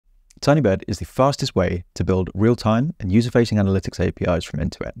Tinybird is the fastest way to build real-time and user-facing analytics APIs from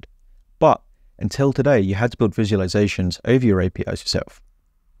end to end. But until today, you had to build visualizations over your APIs yourself.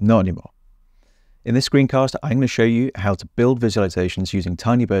 Not anymore. In this screencast, I'm going to show you how to build visualizations using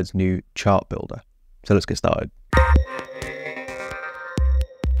Tinybird's new chart builder. So let's get started.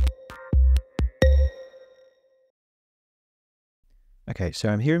 Okay, so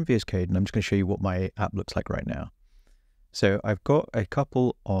I'm here in VS Code and I'm just going to show you what my app looks like right now. So I've got a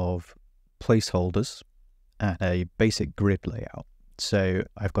couple of placeholders and a basic grid layout. So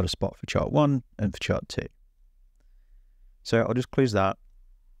I've got a spot for chart 1 and for chart 2. So I'll just close that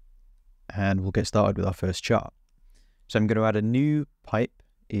and we'll get started with our first chart. So I'm going to add a new pipe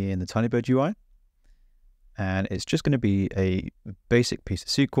in the Tinybird UI, and it's just going to be a basic piece of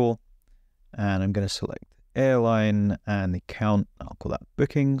SQL, and I'm going to select airline and the count. I'll call that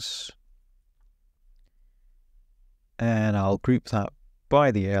bookings, and I'll group that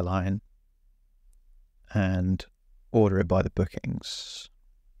by the airline and order it by the bookings.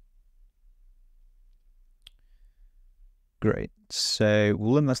 Great. So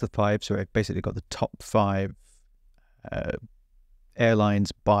we'll run that's the pipe. So I've basically got the top 5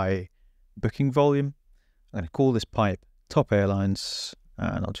 airlines by booking volume. I'm going to call this pipe top airlines,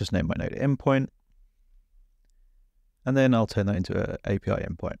 and I'll just name my node endpoint. And then I'll turn that into an API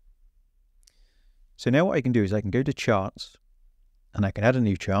endpoint. So now what I can do is I can go to charts and I can add a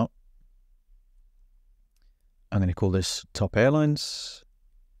new chart. I'm going to call this top airlines,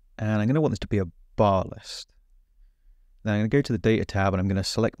 and I'm going to want this to be a bar list. Then I'm going to go to the data tab and I'm going to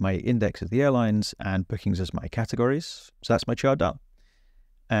select my index as the airlines and bookings as my categories. So that's my chart done.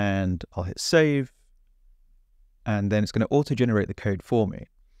 And I'll hit save, and then it's going to auto-generate the code for me.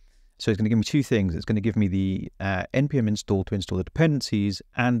 So it's going to give me 2 things. It's going to give me the npm install to install the dependencies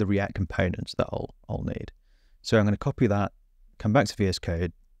and the React components that I'll need. So I'm going to copy that, come back to VS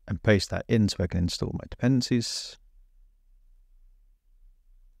Code and paste that in so I can install my dependencies.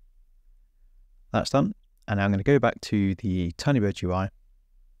 That's done. And now I'm going to go back to the Tinybird UI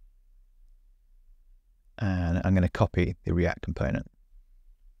and I'm going to copy the React component.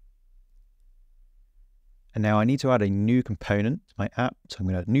 And now I need to add a new component to my app. So I'm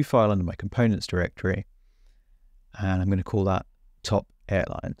going to add a new file under my components directory, and I'm going to call that top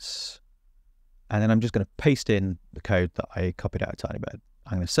airlines. And then I'm just going to paste in the code that I copied out of Tinybird.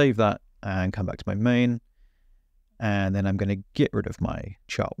 I'm going to save that and come back to my main. And then I'm going to get rid of my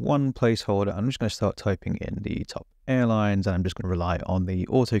chart 1 placeholder. I'm just going to start typing in the top airlines, and I'm just going to rely on the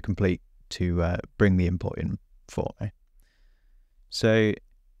autocomplete to bring the import in for me. So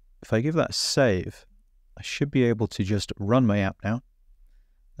if I give that a save, I should be able to just run my app now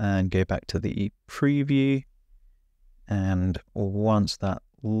and go back to the preview. And once that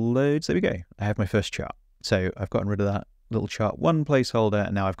loads, there we go. I have my first chart. So I've gotten rid of that little chart 1 placeholder,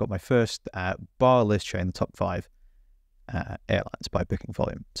 and now I've got my first bar list showing the top 5 airlines by booking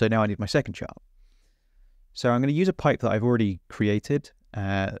volume. So now I need my second chart. So I'm going to use a pipe that I've already created,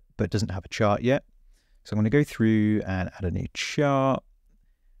 but doesn't have a chart yet. So I'm going to go through and add a new chart.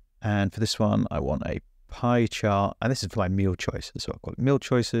 And for this one, I want a pie chart, and this is for my meal choices. So I'll call it meal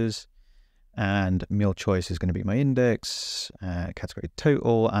choices, and meal choice is going to be my index, category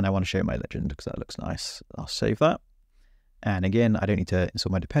total, and I want to show my legend because that looks nice. I'll save that. And again, I don't need to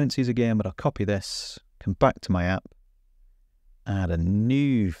install my dependencies again, but I'll copy this, come back to my app, add a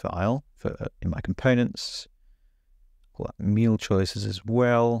new file in my components, call that meal choices as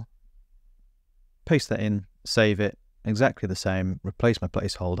well, paste that in, save it, exactly the same, replace my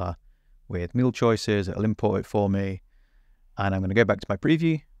placeholder with meal choices. It'll import it for me, and I'm going to go back to my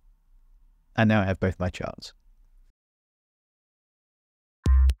preview, and now I have both my charts.